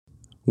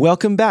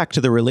Welcome back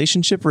to the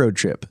Relationship Road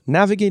Trip,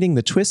 navigating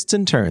the twists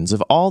and turns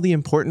of all the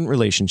important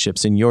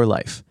relationships in your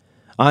life.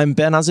 I'm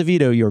Ben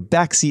Azevedo, your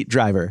backseat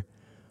driver.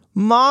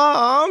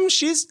 Mom,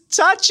 she's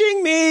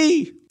touching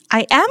me!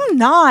 I am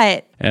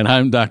not. And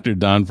I'm Dr.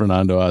 Don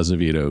Fernando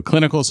Azevedo,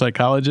 clinical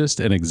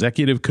psychologist and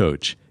executive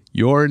coach,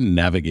 your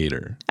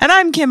navigator. And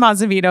I'm Kim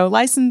Azevedo,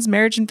 licensed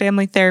marriage and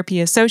family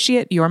therapy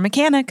associate, your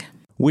mechanic.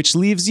 Which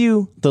leaves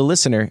you, the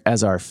listener,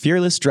 as our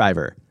fearless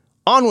driver.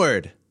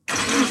 Onward!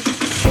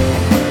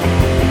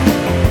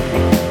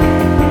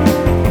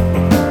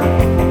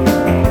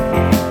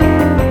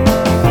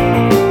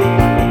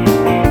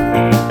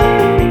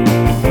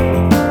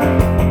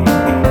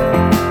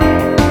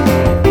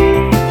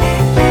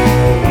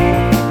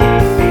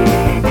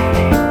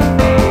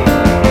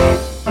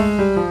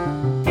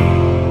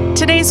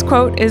 Today's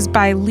quote is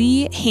by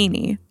Lee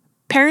Haney.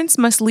 Parents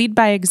must lead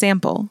by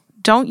example.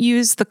 Don't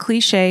use the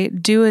cliche,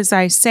 do as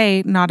I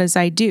say, not as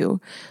I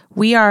do.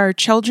 We are our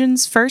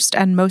children's first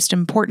and most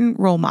important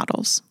role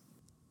models.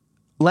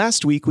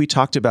 Last week, we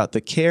talked about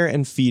the care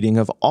and feeding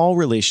of all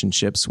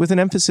relationships with an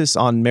emphasis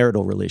on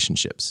marital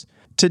relationships.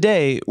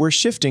 Today, we're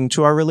shifting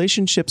to our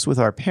relationships with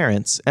our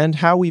parents and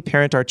how we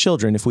parent our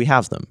children if we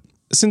have them.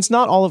 Since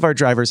not all of our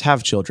drivers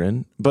have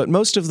children, but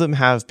most of them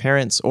have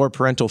parents or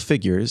parental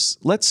figures,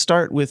 let's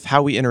start with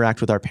how we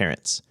interact with our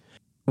parents.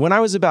 When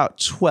I was about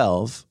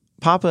 12,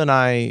 Papa and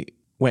I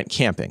went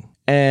camping,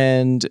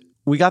 and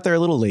we got there a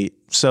little late,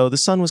 so the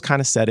sun was kind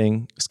of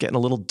setting. It was getting a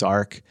little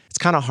dark. It's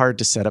kind of hard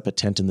to set up a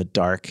tent in the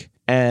dark.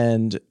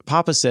 And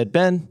Papa said,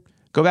 Ben,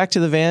 go back to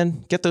the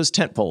van, get those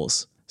tent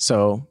poles.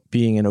 So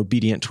being an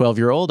obedient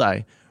 12-year-old,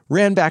 I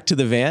ran back to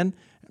the van,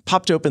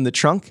 popped open the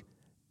trunk,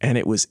 and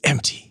it was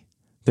empty.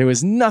 There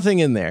was nothing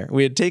in there.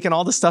 We had taken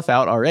all the stuff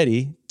out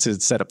already to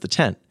set up the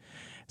tent.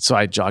 So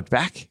I jogged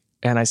back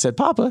and I said,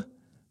 Papa,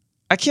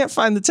 I can't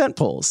find the tent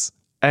poles.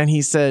 And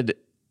he said,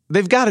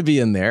 they've got to be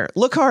in there.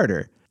 Look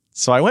harder.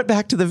 So I went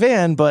back to the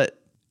van, but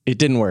it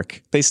didn't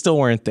work. They still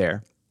weren't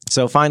there.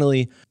 So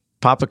finally,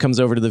 Papa comes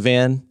over to the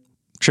van,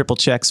 triple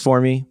checks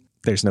for me.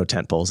 There's no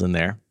tent poles in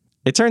there.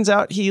 It turns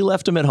out he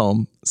left them at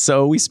home.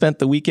 So we spent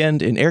the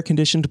weekend in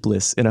air-conditioned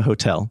bliss in a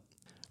hotel.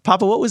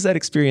 Papa, what was that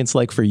experience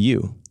like for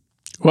you?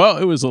 Well,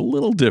 it was a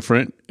little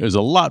different. It was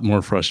a lot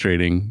more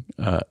frustrating.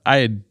 I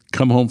had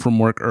come home from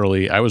work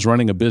early. I was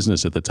running a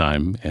business at the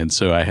time, and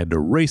so I had to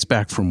race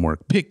back from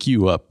work, pick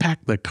you up,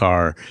 pack the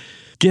car,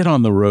 get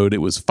on the road. It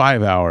was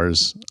 5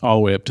 hours all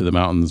the way up to the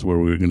mountains where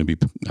we were going to be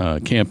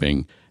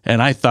camping.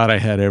 And I thought I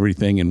had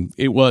everything, and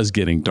it was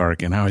getting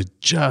dark, and I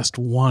just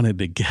wanted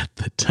to get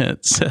the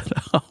tent set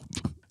up.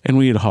 And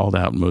we had hauled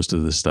out most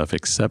of the stuff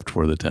except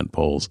for the tent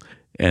poles.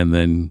 And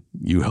then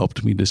you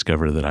helped me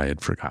discover that I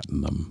had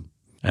forgotten them.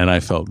 And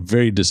I felt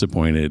very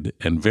disappointed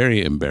and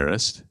very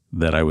embarrassed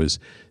that I was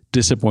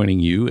disappointing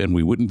you and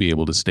we wouldn't be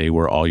able to stay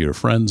where all your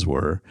friends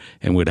were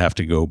and would have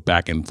to go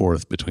back and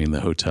forth between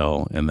the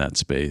hotel and that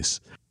space.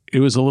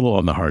 It was a little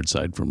on the hard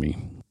side for me.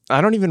 I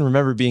don't even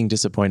remember being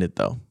disappointed,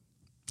 though.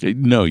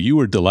 No, you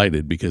were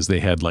delighted because they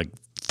had like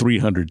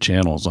 300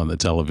 channels on the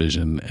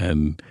television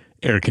and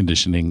air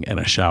conditioning and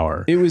a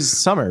shower. It was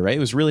summer, right? It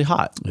was really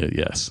hot.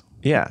 Yes.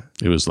 Yeah.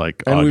 It was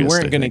like and August, we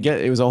weren't going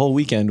to it was a whole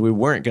weekend. We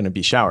weren't going to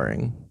be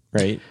showering.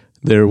 Right.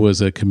 There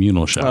was a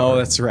communal shower. Oh,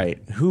 that's right.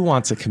 Who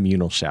wants a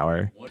communal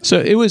shower? So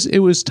it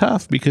was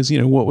tough because,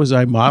 what was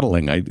I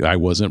modeling? I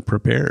wasn't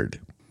prepared.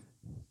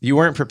 You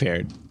weren't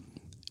prepared.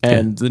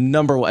 And the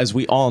number, as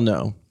we all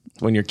know,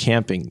 when you're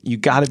camping, you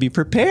got to be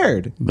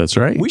prepared. That's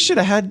right. We should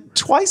have had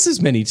twice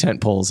as many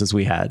tent poles as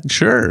we had.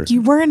 Sure.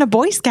 You weren't a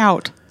Boy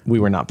Scout. We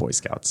were not Boy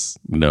Scouts.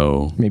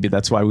 No. Maybe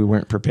that's why we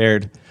weren't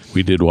prepared.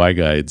 We did Y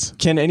guides.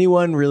 Can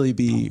anyone really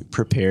be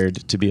prepared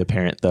to be a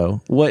parent, though?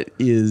 What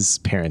is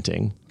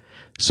parenting?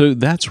 So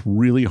that's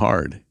really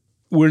hard.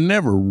 We're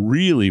never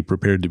really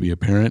prepared to be a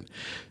parent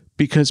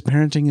because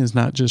parenting is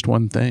not just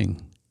one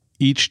thing.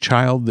 Each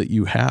child that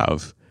you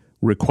have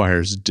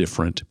requires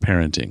different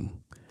parenting.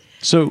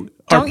 So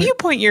don't you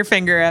point your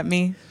finger at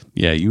me.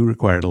 Yeah, you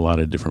required a lot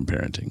of different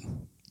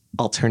parenting.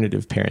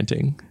 Alternative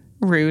parenting.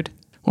 Rude.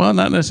 Well,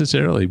 not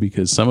necessarily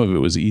because some of it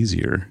was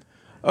easier.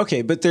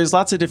 Okay, but there's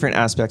lots of different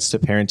aspects to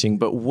parenting,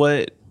 but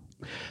what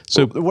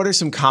are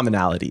some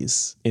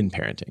commonalities in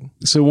parenting?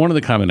 So one of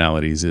the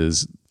commonalities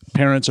is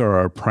parents are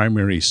our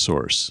primary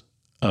source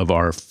of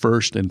our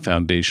first and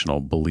foundational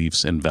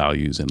beliefs and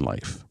values in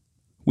life.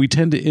 We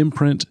tend to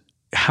imprint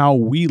how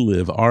we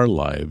live our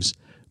lives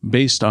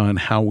based on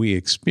how we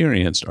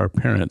experienced our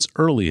parents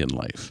early in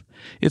life.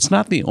 It's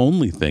not the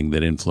only thing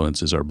that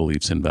influences our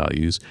beliefs and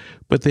values,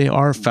 but they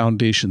are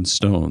foundation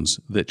stones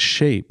that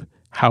shape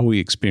how we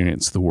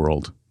experience the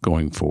world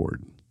going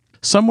forward.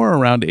 Somewhere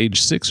around age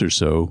 6 or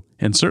so,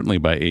 and certainly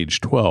by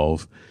age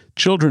 12,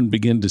 children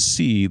begin to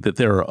see that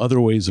there are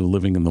other ways of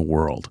living in the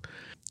world.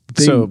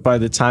 So by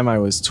the time I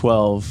was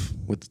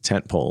 12 with the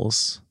tent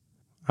poles,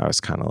 I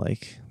was kind of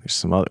like, there's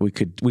some other, we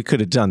could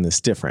have done this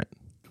different.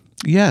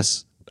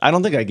 Yes, I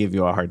don't think I gave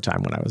you a hard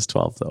time when I was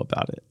 12, though,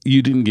 about it.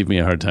 You didn't give me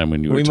a hard time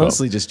when you were 12. We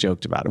mostly just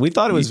joked about it. We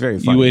thought it was very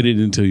funny. You waited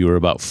until you were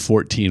about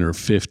 14 or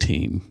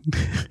 15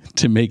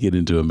 to make it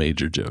into a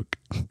major joke.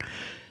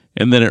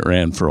 And then it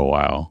ran for a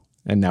while.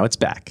 And now it's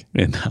back.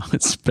 And now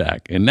it's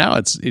back. And now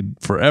it's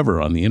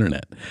forever on the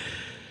internet.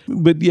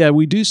 But yeah,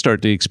 we do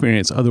start to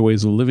experience other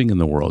ways of living in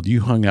the world.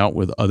 You hung out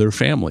with other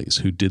families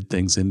who did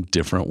things in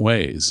different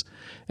ways.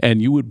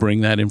 And you would bring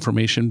that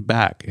information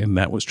back. And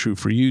that was true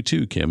for you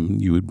too, Kim.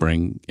 You would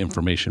bring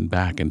information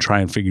back and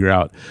try and figure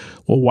out,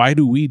 well, why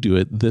do we do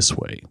it this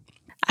way?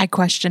 I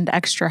questioned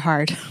extra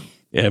hard.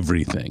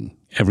 Everything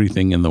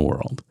in the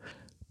world.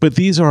 But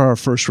these are our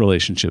first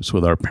relationships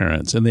with our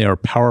parents, and they are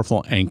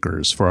powerful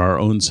anchors for our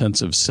own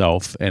sense of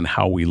self and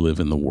how we live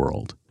in the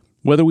world.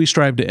 Whether we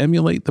strive to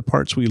emulate the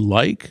parts we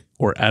like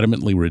or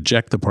adamantly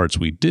reject the parts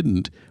we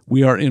didn't,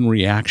 we are in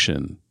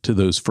reaction to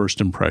those first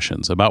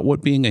impressions about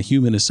what being a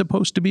human is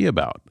supposed to be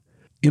about.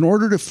 In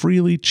order to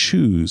freely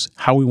choose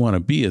how we want to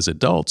be as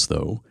adults,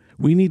 though,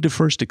 we need to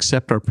first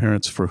accept our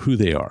parents for who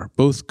they are,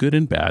 both good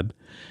and bad,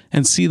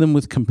 and see them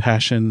with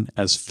compassion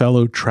as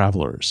fellow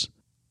travelers.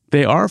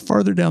 They are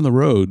farther down the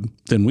road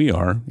than we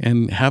are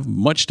and have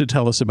much to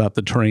tell us about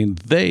the terrain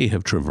they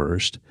have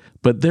traversed,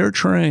 but their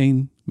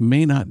terrain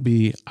may not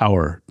be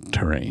our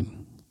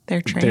terrain.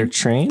 Their train? Their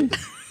train?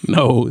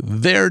 No,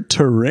 their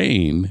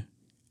terrain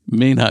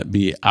may not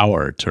be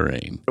our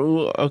terrain.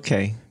 Ooh,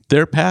 okay.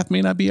 Their path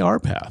may not be our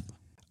path.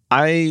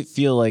 I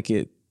feel like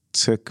it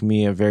took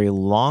me a very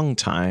long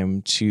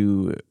time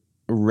to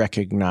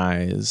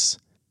recognize.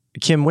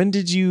 Kim, when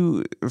did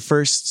you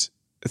first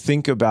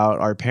think about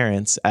our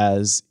parents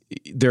as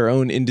their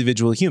own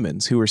individual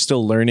humans who are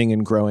still learning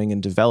and growing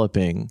and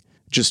developing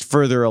just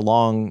further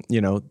along,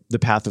 the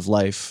path of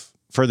life,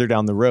 further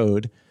down the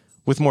road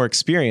with more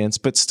experience,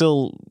 but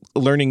still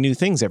learning new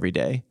things every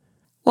day?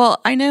 Well,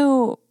 I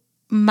know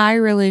my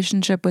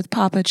relationship with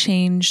Papa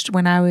changed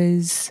when I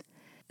was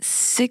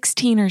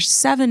 16 or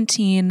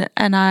 17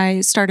 and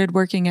I started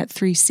working at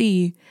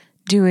 3C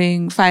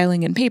doing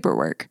filing and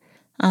paperwork.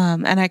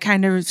 And I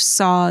kind of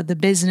saw the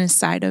business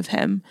side of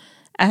him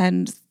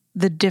and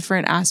the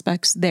different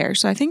aspects there.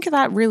 So I think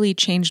that really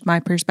changed my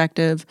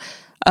perspective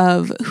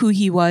of who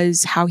he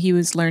was, how he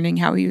was learning,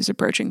 how he was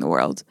approaching the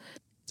world.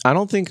 I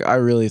don't think I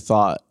really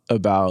thought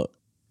about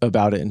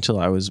it until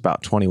I was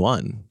about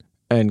 21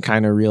 and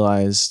kind of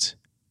realized,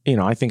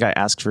 I think I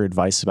asked for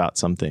advice about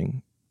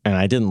something and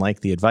I didn't like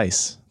the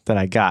advice that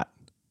I got.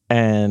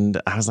 And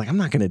I was like, I'm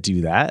not going to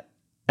do that.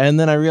 And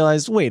then I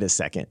realized, wait a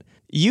second,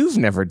 you've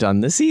never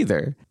done this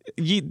either.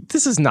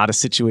 This is not a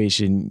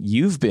situation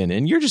you've been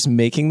in. You're just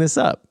making this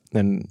up.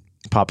 And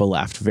Papa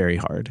laughed very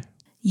hard.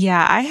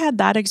 Yeah, I had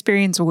that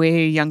experience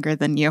way younger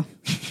than you.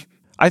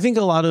 I think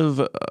a lot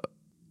of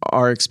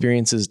our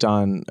experiences,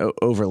 Don,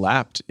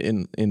 overlapped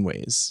in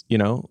ways,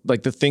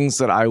 like the things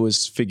that I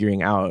was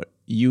figuring out,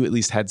 you at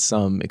least had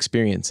some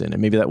experience in,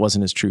 and maybe that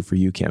wasn't as true for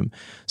you, Kim.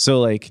 So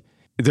like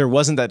there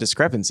wasn't that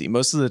discrepancy.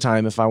 Most of the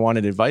time, if I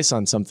wanted advice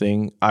on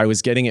something, I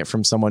was getting it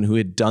from someone who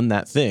had done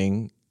that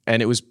thing,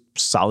 and it was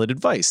solid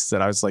advice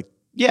that I was like,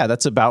 yeah,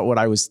 that's about what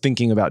I was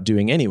thinking about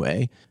doing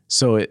anyway.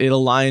 So it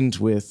aligned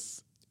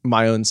with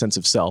my own sense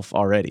of self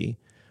already,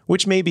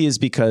 which maybe is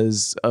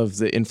because of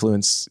the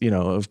influence,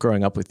 of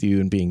growing up with you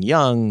and being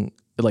young,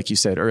 like you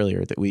said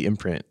earlier, that we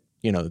imprint,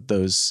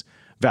 those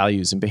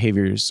values and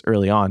behaviors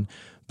early on.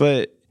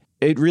 But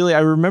it really, I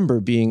remember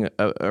being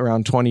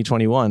around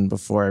 2021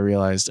 before I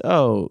realized,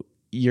 oh,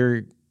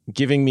 you're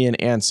giving me an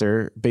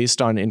answer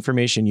based on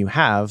information you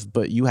have,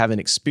 but you haven't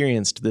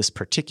experienced this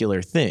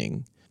particular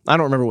thing. I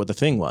don't remember what the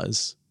thing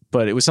was,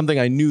 but it was something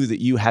I knew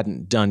that you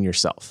hadn't done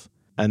yourself.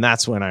 And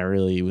that's when I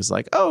really was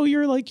like, oh,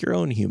 you're like your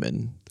own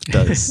human.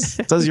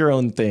 Does your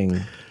own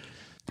thing.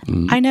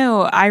 I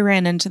know I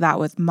ran into that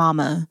with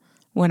Mama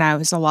when I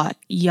was a lot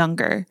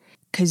younger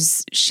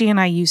because she and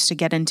I used to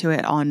get into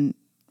it on,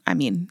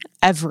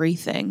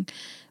 everything.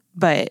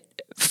 But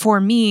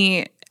for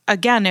me,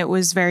 again, it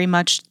was very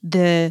much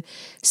the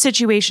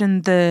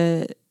situation,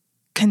 the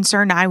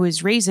concern I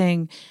was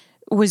raising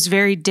was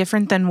very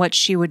different than what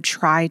she would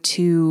try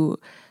to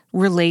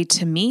relay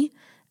to me.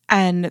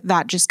 And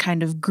that just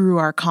kind of grew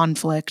our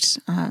conflict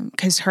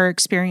because her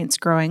experience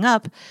growing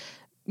up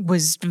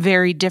was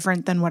very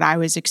different than what I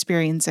was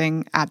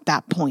experiencing at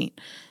that point.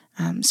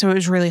 So it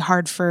was really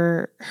hard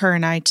for her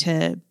and I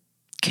to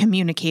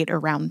communicate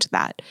around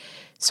that.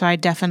 So I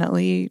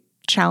definitely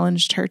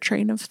challenged her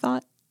train of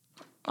thought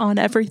on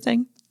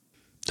everything.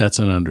 That's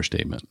an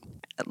understatement.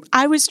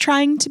 I was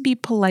trying to be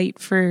polite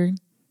for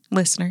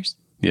listeners.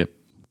 Yep.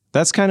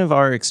 That's kind of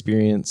our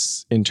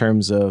experience in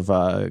terms of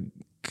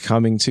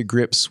coming to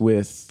grips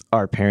with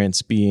our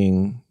parents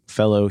being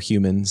fellow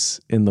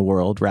humans in the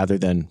world rather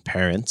than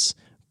parents.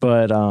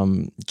 But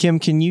Kim,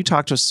 can you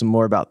talk to us some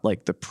more about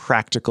like the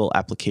practical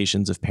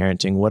applications of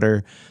parenting? What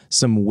are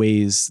some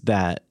ways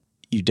that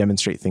you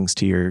demonstrate things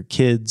to your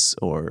kids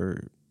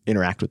or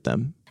interact with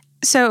them?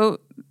 So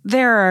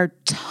there are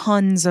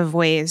tons of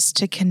ways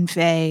to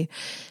convey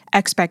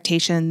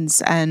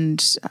expectations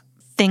and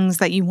things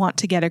that you want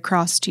to get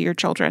across to your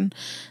children.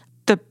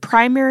 The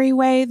primary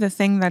way, the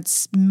thing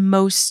that's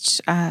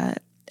most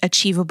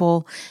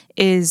achievable,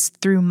 is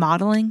through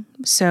modeling.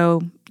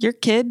 So your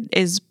kid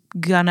is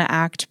gonna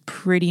act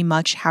pretty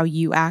much how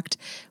you act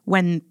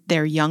when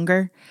they're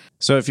younger.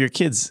 So if your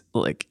kid's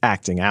like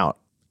acting out,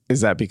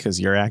 is that because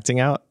you're acting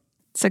out?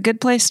 It's a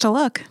good place to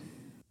look.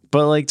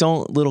 But like,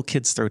 don't little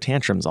kids throw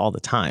tantrums all the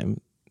time?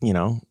 You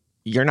know,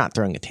 you're not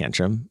throwing a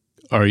tantrum.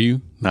 Are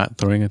you not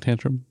throwing a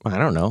tantrum? I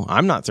don't know.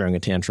 I'm not throwing a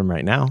tantrum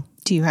right now.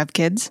 Do you have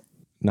kids?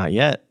 Not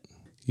yet.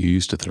 You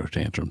used to throw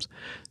tantrums.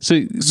 So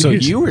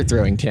you were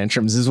throwing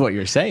tantrums is what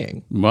you're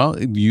saying. Well,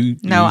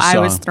 No, I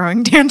was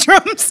throwing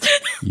tantrums.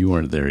 You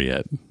weren't there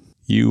yet.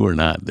 You were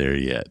not there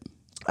yet.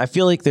 I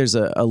feel like there's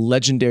a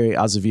legendary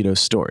Azevedo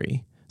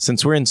story,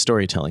 since we're in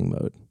storytelling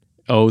mode.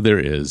 Oh, there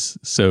is.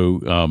 So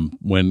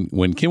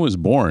when Kim was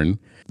born,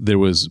 there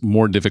was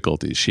more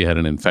difficulties. She had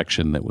an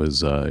infection that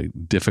was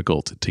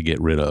difficult to get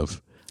rid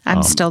of.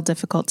 I'm still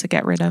difficult to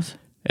get rid of.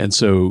 And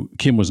so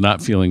Kim was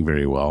not feeling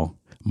very well.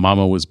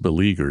 Mama was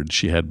beleaguered.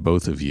 She had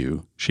both of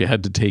you. She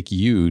had to take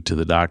you to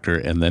the doctor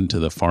and then to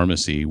the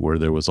pharmacy where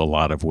there was a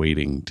lot of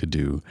waiting to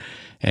do.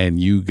 And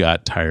you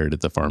got tired at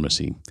the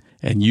pharmacy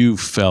and you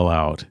fell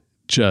out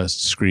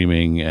just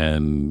screaming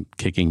and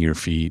kicking your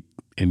feet,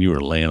 and you were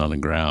laying on the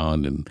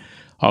ground and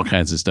all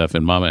kinds of stuff.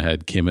 And Mama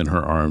had Kim in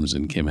her arms,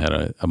 and Kim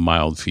had a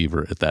mild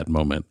fever at that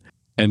moment.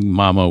 And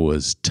Mama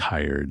was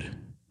tired.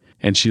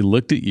 And she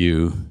looked at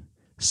you,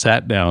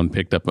 sat down,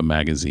 picked up a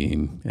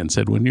magazine, and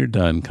said, "When you're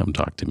done, come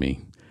talk to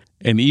me."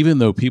 And even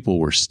though people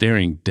were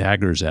staring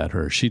daggers at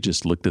her, she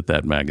just looked at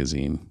that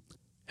magazine.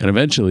 And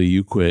eventually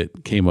you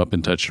quit, came up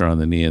and touched her on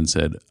the knee and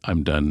said,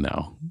 "I'm done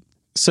now."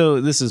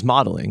 So this is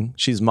modeling.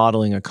 She's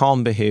modeling a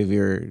calm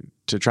behavior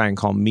to try and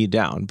calm me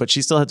down, but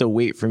she still had to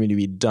wait for me to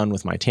be done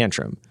with my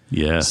tantrum.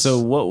 Yes.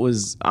 So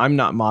I'm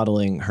not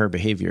modeling her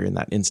behavior in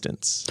that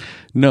instance.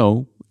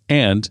 No.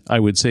 And I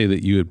would say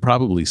that you had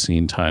probably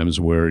seen times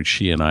where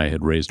she and I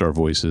had raised our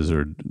voices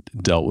or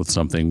dealt with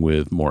something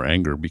with more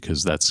anger,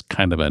 because that's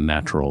kind of a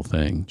natural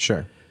thing.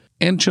 Sure.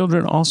 And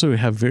children also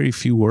have very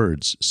few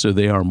words, so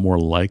they are more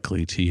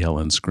likely to yell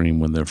and scream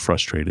when they're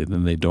frustrated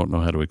and they don't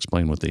know how to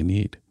explain what they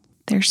need.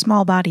 They're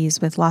small bodies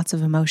with lots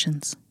of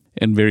emotions.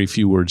 And very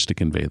few words to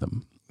convey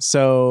them.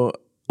 So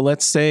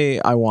let's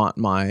say I want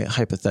my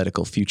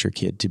hypothetical future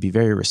kid to be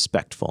very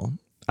respectful.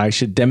 I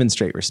should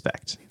demonstrate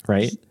respect,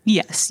 right?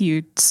 Yes,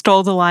 you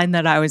stole the line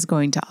that I was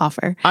going to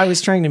offer. I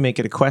was trying to make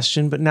it a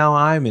question, but now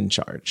I'm in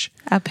charge.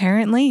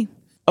 Apparently.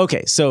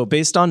 Okay, so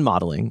based on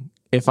modeling,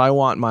 if I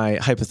want my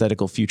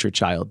hypothetical future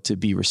child to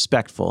be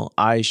respectful,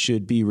 I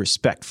should be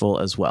respectful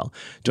as well.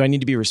 Do I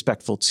need to be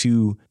respectful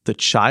to the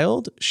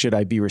child? Should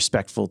I be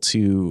respectful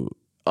to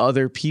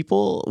other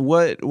people?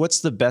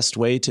 What's the best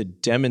way to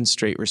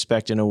demonstrate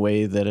respect in a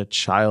way that a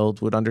child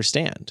would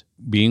understand?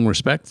 Being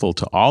respectful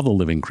to all the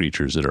living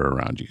creatures that are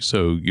around you.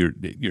 So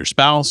your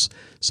spouse,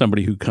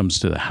 somebody who comes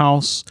to the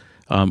house,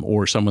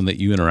 or someone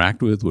that you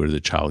interact with where the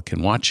child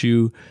can watch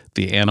you,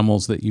 the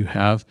animals that you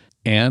have,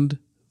 and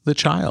the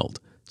child.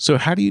 So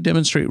how do you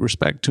demonstrate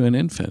respect to an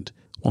infant?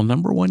 Well,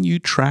 number one, you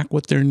track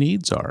what their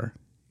needs are.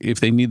 If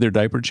they need their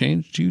diaper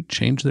changed, you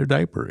change their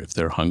diaper. If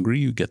they're hungry,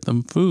 you get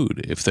them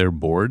food. If they're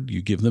bored,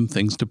 you give them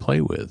things to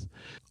play with.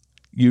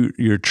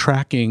 You're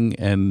tracking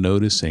and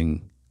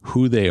noticing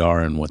who they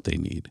are and what they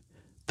need.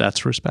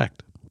 That's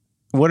respect.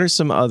 What are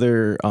some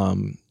other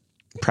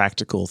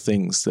practical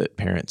things that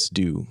parents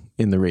do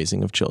in the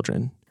raising of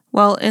children?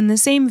 Well, in the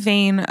same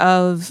vein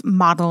of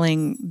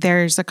modeling,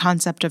 there's a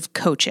concept of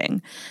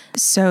coaching.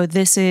 So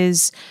this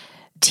is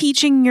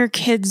teaching your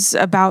kids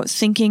about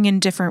thinking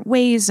in different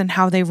ways and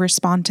how they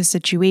respond to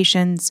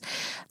situations.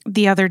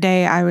 The other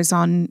day, I was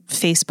on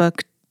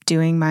Facebook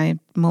doing my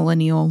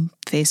millennial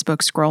Facebook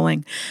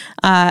scrolling,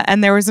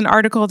 and there was an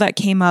article that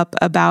came up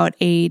about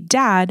a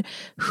dad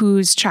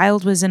whose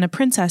child was in a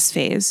princess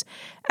phase.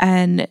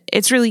 And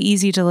it's really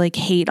easy to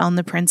hate on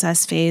the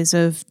princess phase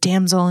of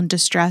damsel in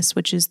distress,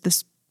 which is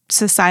this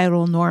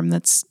societal norm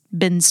that's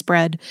been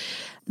spread.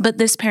 But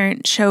this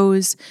parent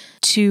chose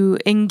to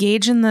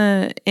engage in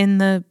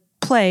the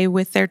play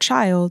with their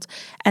child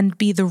and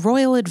be the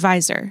royal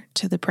advisor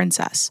to the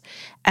princess.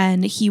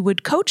 And he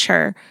would coach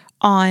her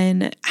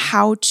on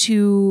how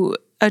to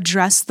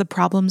address the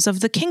problems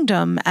of the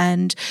kingdom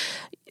and,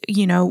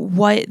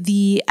 what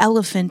the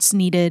elephants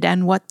needed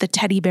and what the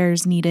teddy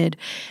bears needed.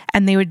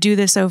 And they would do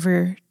this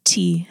over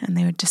tea, and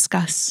they would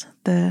discuss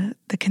the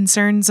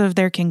concerns of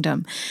their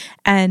kingdom.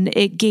 And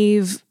it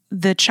gave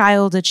the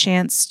child a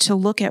chance to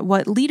look at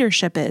what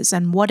leadership is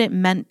and what it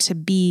meant to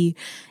be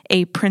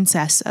a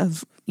princess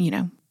of,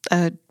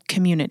 a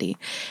community.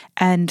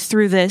 And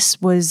through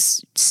this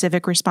was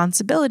civic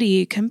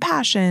responsibility,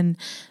 compassion,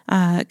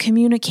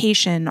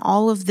 communication,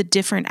 all of the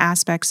different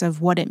aspects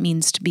of what it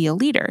means to be a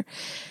leader.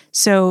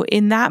 So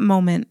in that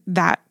moment,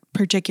 that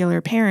particular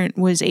parent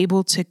was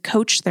able to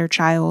coach their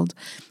child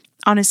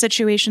on a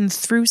situation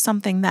through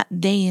something that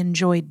they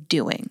enjoyed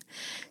doing.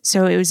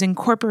 So it was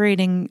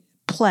incorporating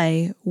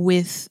play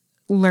with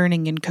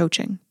learning and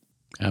coaching.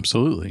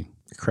 Absolutely.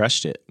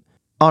 Crushed it.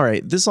 All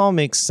right. This all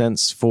makes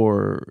sense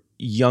for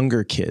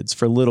younger kids,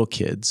 for little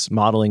kids,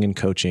 modeling and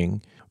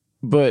coaching.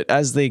 But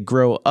as they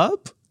grow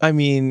up, I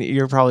mean,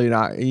 you're probably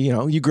not,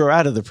 you grow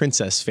out of the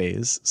princess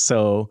phase.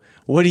 So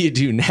what do you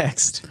do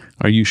next?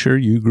 Are you sure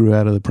you grew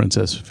out of the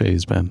princess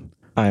phase, Ben?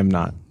 I am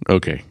not.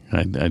 Okay.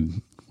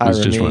 I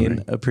was just remain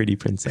wondering. a pretty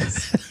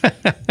princess.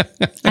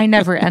 I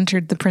never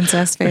entered the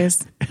princess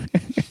phase.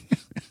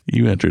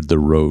 You entered the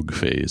rogue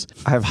phase.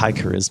 I have high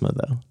charisma,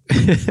 though.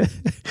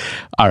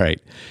 All right.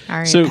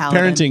 So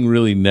paladin. parenting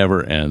really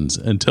never ends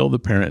until the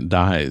parent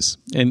dies.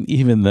 And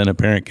even then, a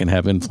parent can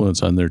have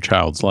influence on their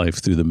child's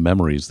life through the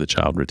memories the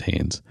child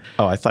retains.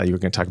 Oh, I thought you were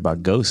going to talk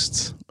about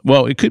ghosts.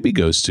 Well, it could be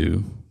ghosts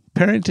too.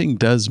 Parenting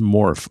does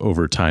morph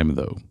over time,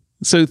 though.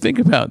 So think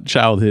about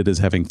childhood as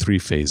having 3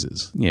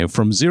 phases.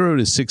 From 0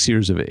 to 6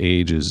 years of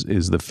age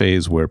is the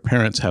phase where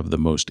parents have the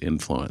most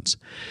influence.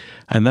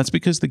 And that's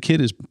because the kid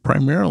is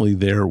primarily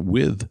there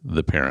with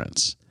the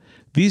parents.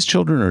 These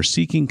children are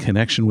seeking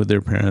connection with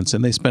their parents,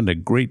 and they spend a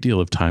great deal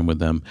of time with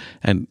them,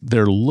 and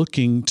they're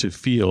looking to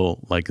feel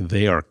like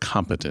they are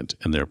competent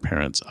in their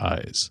parents'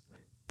 eyes.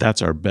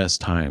 That's our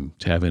best time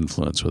to have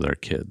influence with our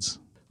kids.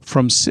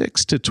 From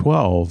 6 to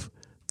 12,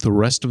 the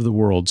rest of the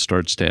world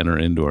starts to enter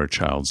into our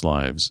child's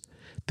lives.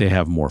 They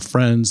have more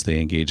friends, they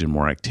engage in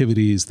more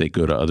activities, they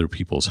go to other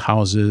people's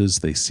houses,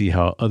 they see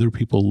how other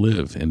people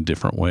live in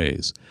different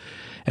ways.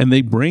 And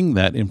they bring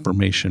that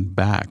information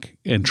back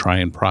and try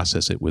and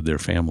process it with their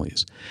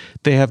families.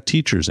 They have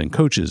teachers and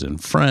coaches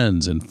and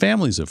friends and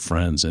families of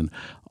friends and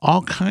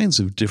all kinds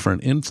of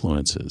different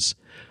influences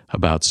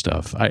about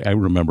stuff. I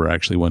remember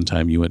actually one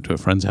time you went to a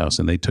friend's house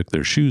and they took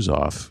their shoes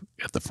off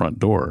at the front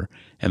door,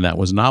 and that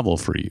was novel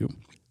for you.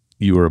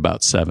 You were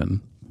about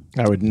 7.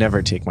 I would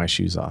never take my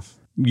shoes off.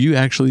 You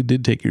actually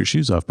did take your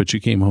shoes off, but you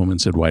came home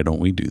and said, why don't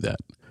we do that?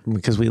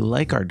 Because we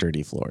like our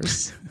dirty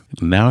floors.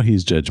 Now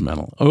he's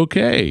judgmental.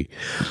 Okay.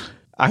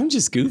 I'm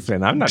just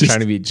goofing. I'm not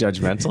trying to be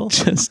judgmental.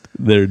 Just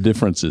there are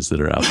differences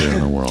that are out there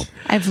in the world.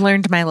 I've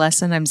learned my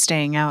lesson. I'm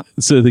staying out.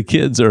 So the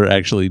kids are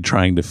actually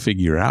trying to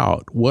figure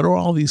out, what do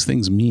all these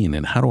things mean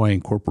and how do I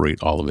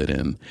incorporate all of it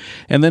in?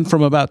 And then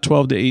from about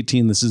 12 to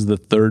 18, this is the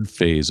 3rd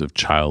phase of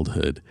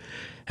childhood.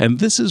 And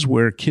this is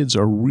where kids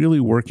are really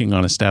working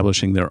on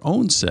establishing their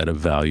own set of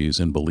values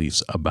and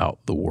beliefs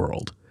about the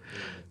world.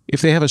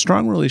 If they have a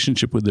strong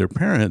relationship with their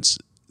parents,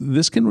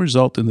 this can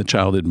result in the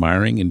child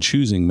admiring and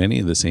choosing many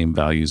of the same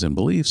values and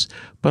beliefs,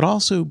 but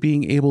also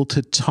being able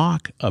to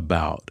talk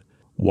about,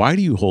 why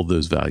do you hold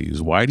those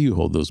values? Why do you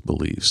hold those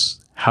beliefs?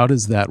 How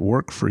does that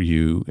work for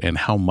you? And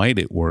how might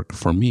it work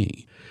for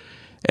me?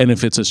 And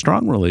if it's a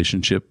strong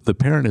relationship, the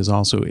parent is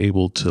also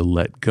able to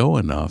let go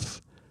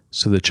enough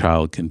so the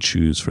child can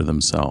choose for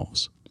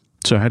themselves.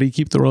 So how do you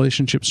keep the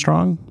relationship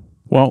strong?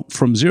 Well,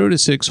 from 0 to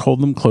 6,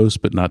 hold them close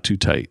but not too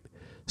tight.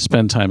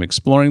 Spend time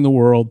exploring the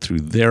world through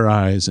their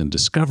eyes and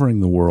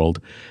discovering the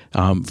world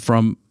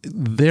from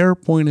their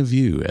point of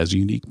view as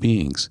unique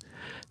beings.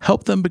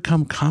 Help them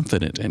become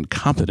confident and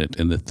competent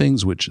in the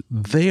things which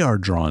they are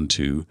drawn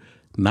to,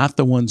 not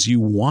the ones you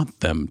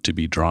want them to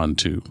be drawn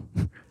to.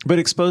 But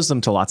expose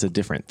them to lots of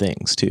different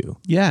things too.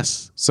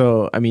 Yes.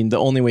 So, I mean, the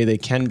only way they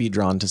can be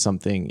drawn to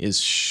something is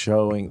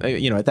showing,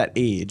 at that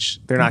age,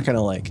 they're not going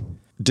to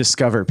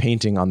discover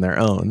painting on their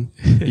own.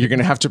 You're going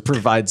to have to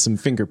provide some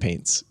finger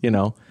paints,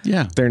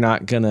 Yeah. They're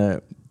not going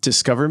to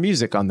discover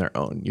music on their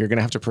own. You're going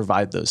to have to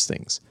provide those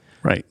things.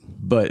 Right.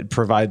 But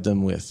provide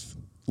them with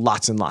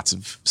lots and lots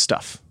of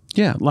stuff.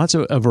 Yeah, lots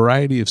of a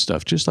variety of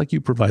stuff, just like you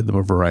provide them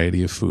a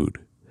variety of food,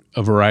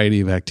 a variety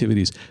of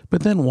activities.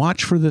 But then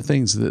watch for the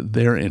things that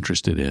they're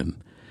interested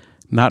in,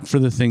 not for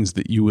the things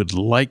that you would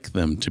like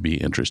them to be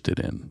interested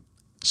in.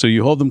 So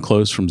you hold them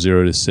close from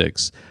 0 to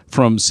 6.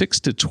 From 6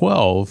 to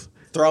 12,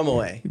 Throw them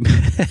away.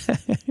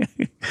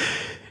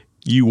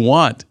 you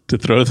want to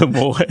throw them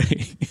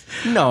away.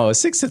 No,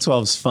 6 to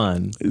 12 is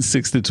fun.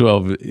 6 to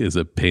 12 is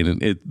a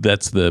pain.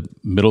 That's the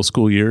middle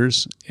school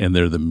years, and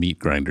they're the meat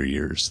grinder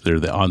years. They're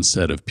the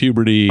onset of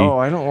puberty. Oh,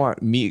 I don't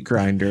want meat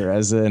grinder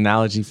as an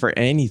analogy for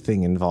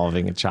anything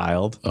involving a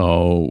child.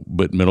 Oh,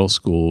 but middle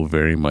school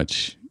very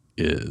much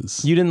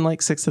is. You didn't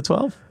like 6 to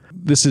 12?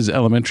 This is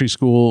elementary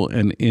school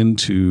and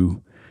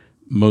into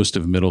most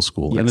of middle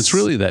school. Yes. And it's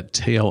really that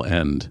tail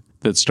end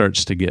that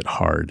starts to get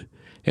hard.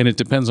 And it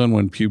depends on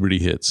when puberty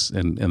hits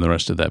and the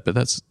rest of that. But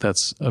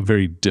that's a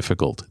very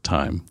difficult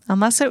time.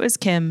 Unless it was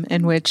Kim,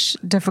 in which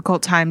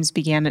difficult times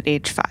began at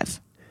age 5.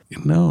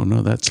 No,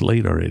 that's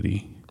late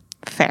already.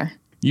 Fair.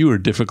 You were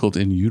difficult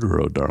in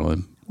utero,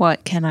 darling.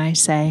 What can I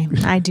say?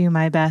 I do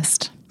my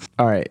best.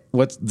 All right.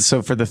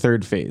 So for the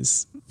 3rd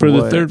phase? For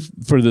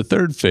the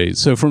third phase,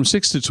 so from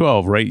 6 to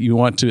 12, right, you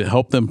want to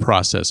help them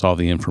process all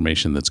the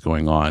information that's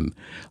going on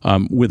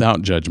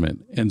without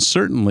judgment. And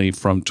certainly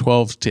from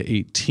 12 to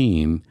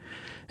 18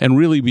 and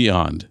really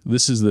beyond,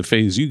 this is the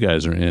phase you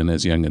guys are in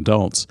as young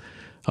adults,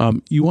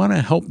 you want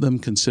to help them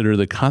consider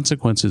the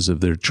consequences of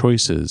their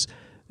choices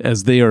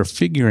as they are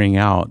figuring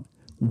out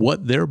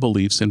what their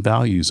beliefs and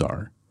values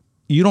are.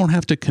 You don't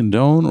have to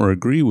condone or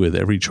agree with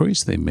every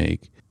choice they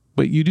make,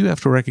 but you do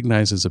have to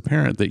recognize as a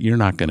parent that you're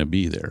not going to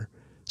be there.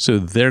 So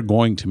they're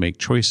going to make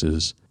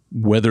choices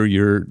whether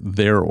you're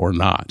there or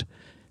not.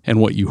 And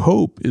what you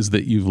hope is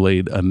that you've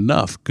laid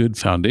enough good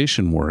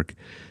foundation work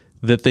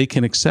that they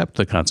can accept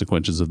the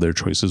consequences of their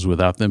choices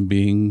without them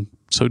being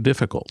so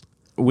difficult.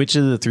 Which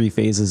of the 3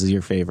 phases is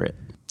your favorite?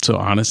 So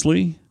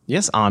honestly,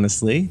 Yes,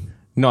 honestly.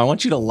 No, I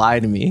want you to lie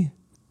to me.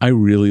 I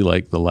really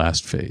like the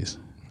last phase.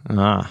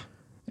 Ah,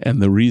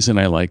 And the reason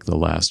I like the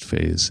last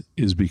phase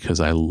is because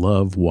I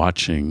love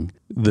watching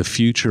the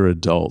future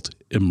adult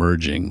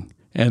emerging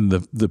and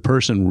the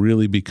person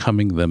really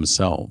becoming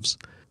themselves,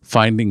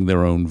 finding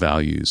their own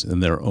values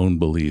and their own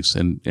beliefs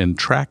and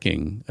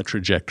tracking a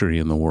trajectory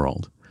in the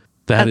world.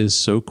 That is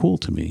so cool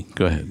to me.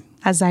 Go ahead.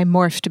 As I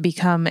morph to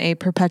become a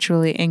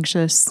perpetually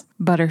anxious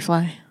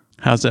butterfly.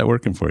 How's that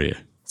working for you?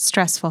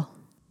 Stressful.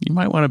 You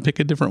might want to pick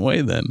a different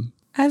way then.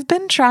 I've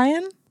been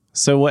trying.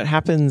 so what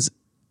happens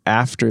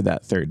after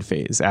that 3rd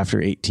phase,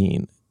 after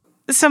 18?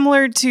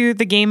 Similar to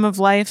the game of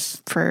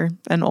life, for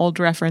an old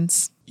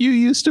reference. You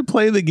used to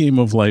play the game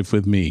of life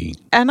with me.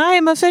 And I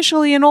am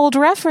officially an old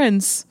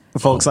reference.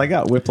 Folks, I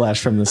got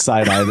whiplash from the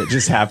side eye that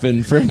just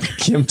happened from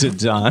Kim to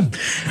John.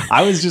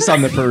 I was just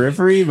on the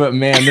periphery, but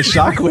man, the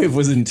shockwave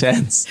was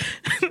intense.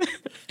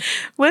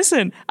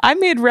 Listen, I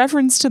made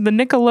reference to the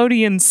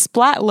Nickelodeon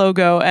Splat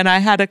logo, and I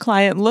had a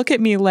client look at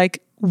me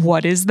like,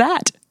 what is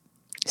that?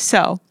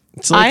 So,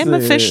 like I am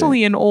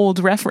officially an old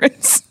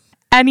reference.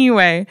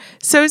 Anyway,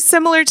 so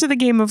similar to the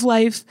game of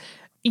life,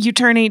 you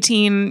turn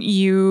 18,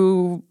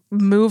 you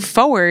move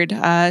forward.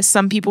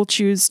 Some people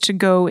choose to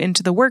go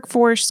into the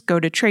workforce, go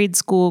to trade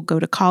school, go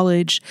to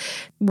college,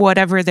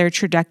 whatever their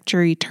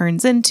trajectory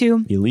turns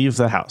into. You leave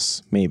the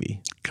house,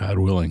 maybe. God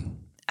willing.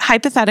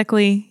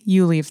 Hypothetically,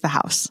 you leave the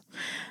house.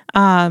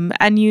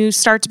 And you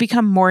start to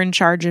become more in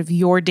charge of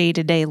your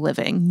day-to-day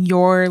living,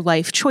 your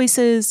life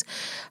choices,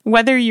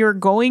 whether you're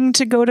going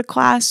to go to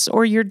class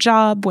or your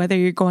job, whether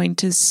you're going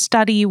to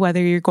study,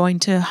 whether you're going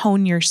to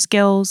hone your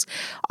skills.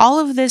 All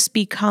of this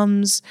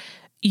becomes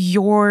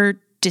your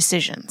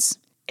decisions.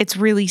 It's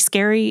really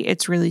scary.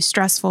 It's really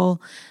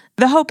stressful.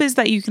 The hope is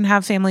that you can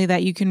have family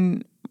that you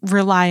can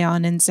rely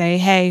on and say,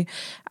 hey,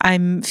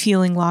 I'm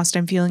feeling lost.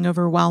 I'm feeling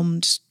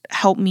overwhelmed.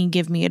 Help me,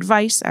 give me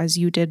advice, as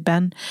you did,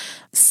 Ben.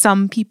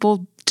 Some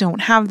people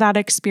don't have that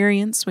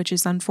experience, which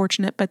is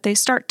unfortunate, but they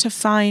start to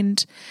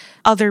find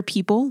other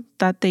people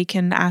that they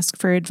can ask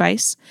for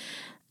advice.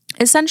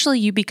 Essentially,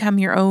 you become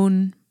your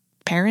own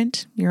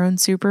parent, your own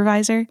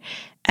supervisor,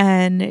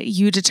 and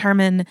you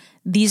determine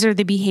these are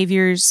the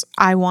behaviors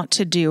I want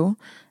to do,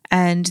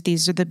 and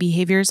these are the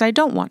behaviors I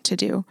don't want to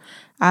do.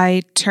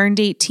 I turned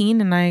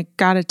 18 and I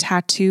got a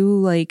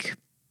tattoo like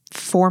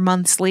 4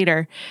 months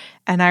later,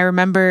 and I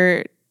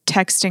remember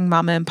texting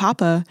Mama and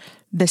Papa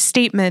the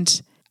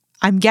statement,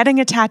 I'm getting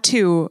a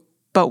tattoo,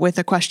 but with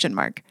a question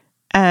mark.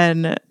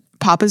 And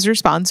Papa's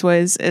response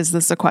was, is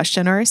this a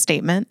question or a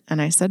statement?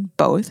 And I said,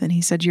 both. And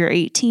he said, you're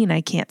 18. I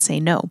can't say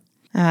no.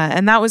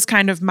 And that was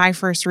kind of my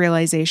first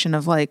realization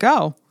of like,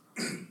 oh,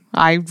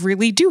 I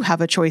really do have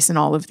a choice in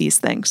all of these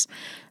things.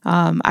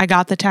 I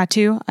got the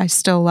tattoo. I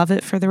still love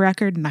it, for the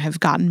record, and I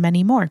have gotten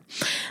many more.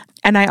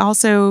 And I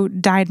also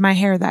dyed my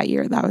hair that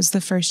year. That was the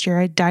first year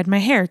I dyed my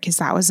hair because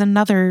that was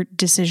another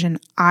decision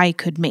I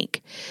could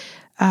make.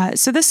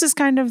 So this is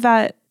kind of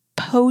that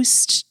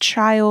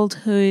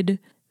post-childhood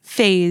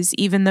phase,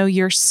 even though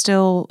you're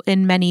still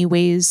in many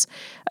ways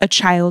a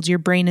child, your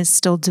brain is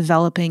still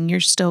developing, you're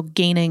still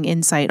gaining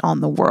insight on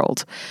the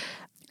world.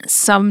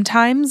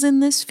 Sometimes in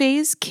this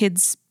phase,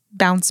 kids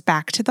bounce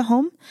back to the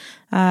home.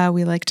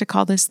 We like to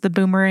call this the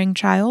boomerang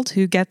child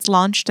who gets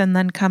launched and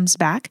then comes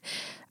back.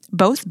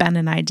 Both Ben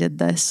and I did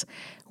this,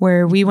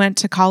 where we went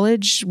to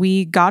college,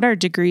 we got our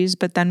degrees,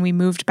 but then we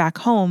moved back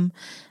home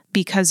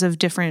because of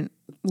different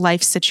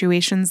life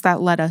situations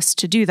that led us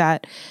to do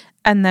that.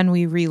 And then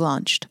we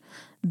relaunched.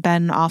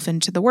 Ben off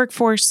into the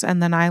workforce,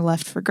 and then I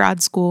left for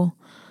grad school.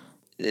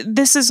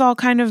 This is all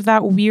kind of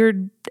that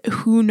weird,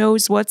 who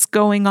knows what's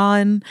going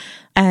on,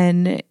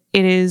 and it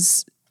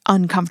is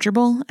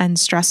uncomfortable and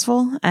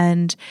stressful.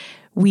 And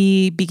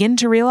we begin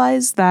to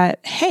realize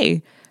that,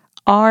 hey,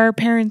 our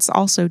parents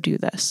also do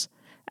this.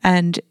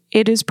 And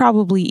it is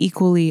probably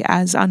equally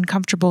as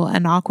uncomfortable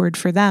and awkward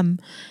for them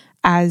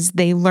as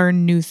they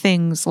learn new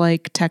things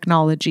like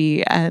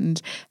technology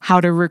and how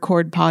to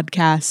record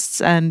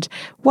podcasts and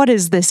what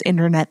is this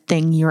internet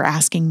thing you're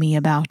asking me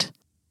about?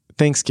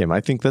 Thanks, Kim. I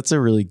think that's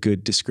a really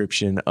good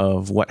description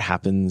of what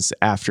happens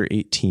after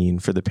 18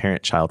 for the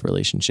parent-child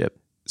relationship.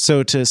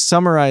 So to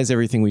summarize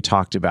everything we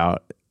talked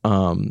about,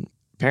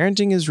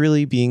 parenting is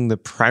really being the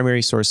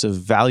primary source of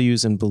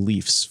values and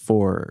beliefs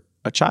for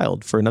a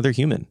child, for another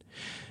human.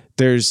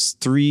 There's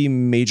 3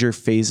 major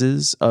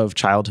phases of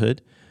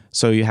childhood.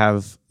 So you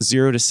have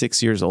 0 to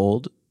 6 years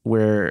old,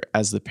 where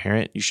as the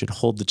parent, you should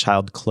hold the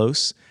child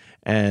close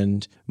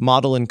and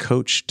model and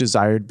coach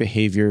desired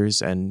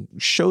behaviors and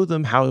show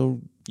them how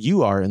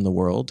you are in the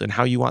world and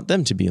how you want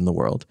them to be in the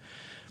world.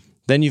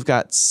 Then you've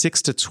got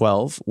 6 to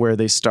 12, where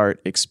they start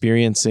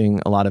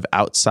experiencing a lot of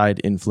outside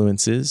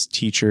influences,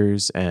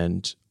 teachers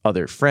and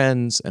other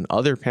friends and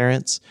other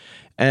parents,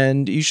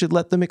 and you should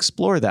let them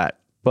explore that.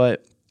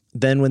 But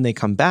then when they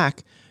come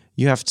back,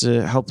 You have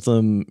to help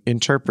them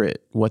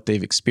interpret what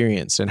they've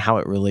experienced and how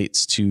it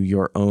relates to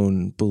your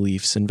own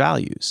beliefs and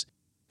values.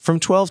 From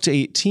 12 to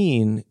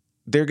 18,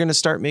 they're going to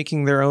start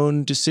making their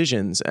own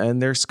decisions,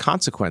 and there's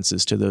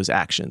consequences to those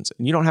actions.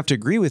 And you don't have to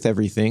agree with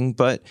everything,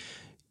 but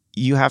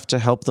you have to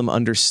help them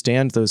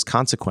understand those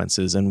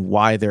consequences and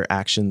why their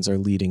actions are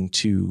leading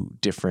to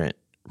different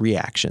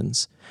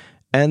reactions.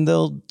 And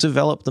they'll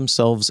develop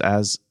themselves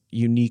as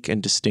unique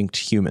and distinct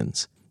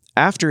humans.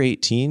 After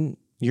 18,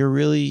 you're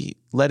really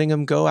letting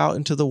them go out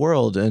into the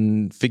world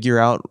and figure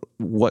out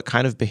what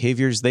kind of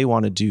behaviors they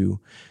want to do.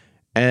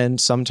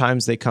 And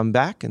sometimes they come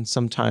back and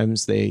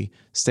sometimes they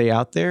stay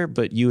out there,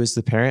 but you as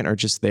the parent are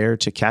just there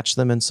to catch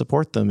them and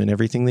support them in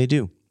everything they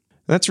do.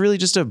 That's really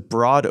just a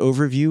broad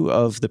overview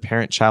of the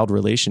parent-child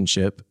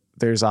relationship.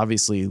 There's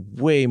obviously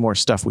way more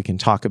stuff we can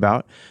talk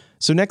about.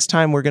 So next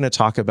time we're going to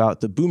talk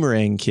about the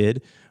boomerang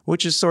kid,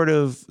 which is sort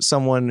of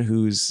someone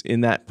who's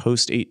in that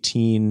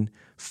post-18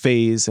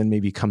 phase and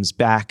maybe comes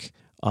back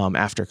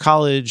after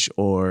college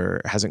or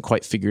hasn't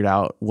quite figured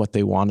out what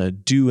they want to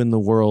do in the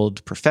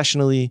world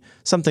professionally,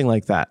 something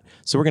like that.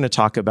 So we're going to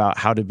talk about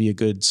how to be a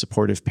good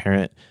supportive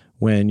parent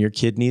when your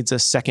kid needs a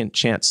second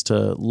chance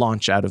to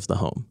launch out of the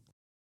home.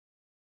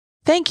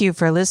 Thank you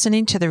for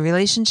listening to the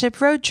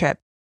Relationship Road Trip.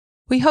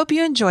 We hope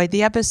you enjoyed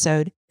the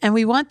episode, and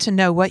we want to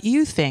know what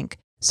you think.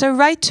 So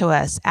write to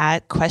us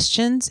at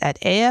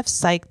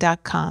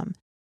questions@afpsych.com.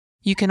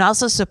 You can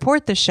also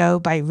support the show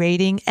by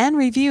rating and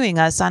reviewing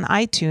us on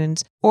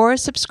iTunes or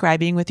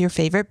subscribing with your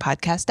favorite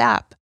podcast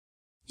app.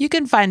 You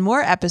can find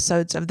more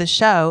episodes of the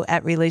show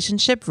at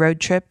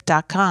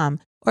relationshiproadtrip.com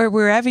or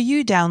wherever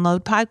you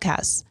download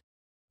podcasts.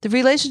 The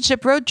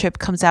Relationship Road Trip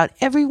comes out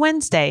every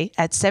Wednesday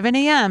at 7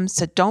 a.m.,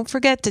 so don't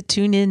forget to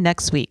tune in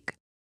next week.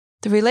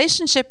 The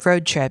Relationship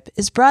Road Trip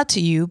is brought to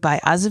you by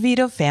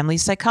Azevedo Family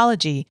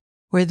Psychology,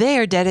 where they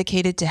are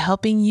dedicated to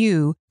helping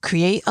you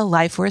create a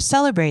life worth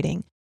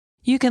celebrating.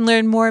 You can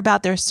learn more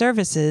about their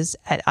services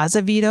at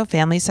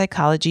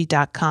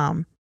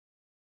azevedofamilypsychology.com.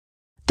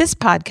 This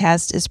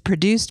podcast is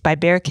produced by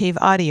Bear Cave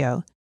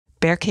Audio.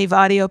 Bear Cave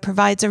Audio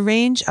provides a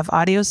range of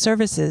audio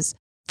services,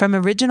 from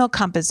original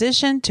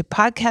composition to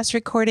podcast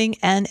recording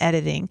and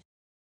editing.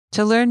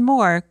 To learn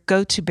more,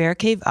 go to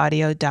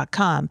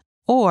bearcaveaudio.com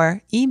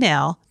or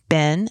email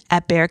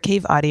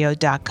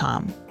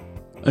ben@bearcaveaudio.com.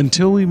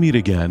 Until we meet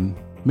again,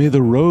 may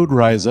the road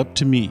rise up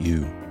to meet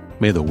you.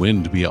 May the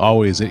wind be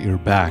always at your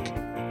back.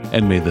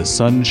 And may the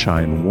sun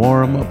shine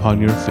warm upon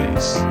your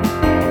face.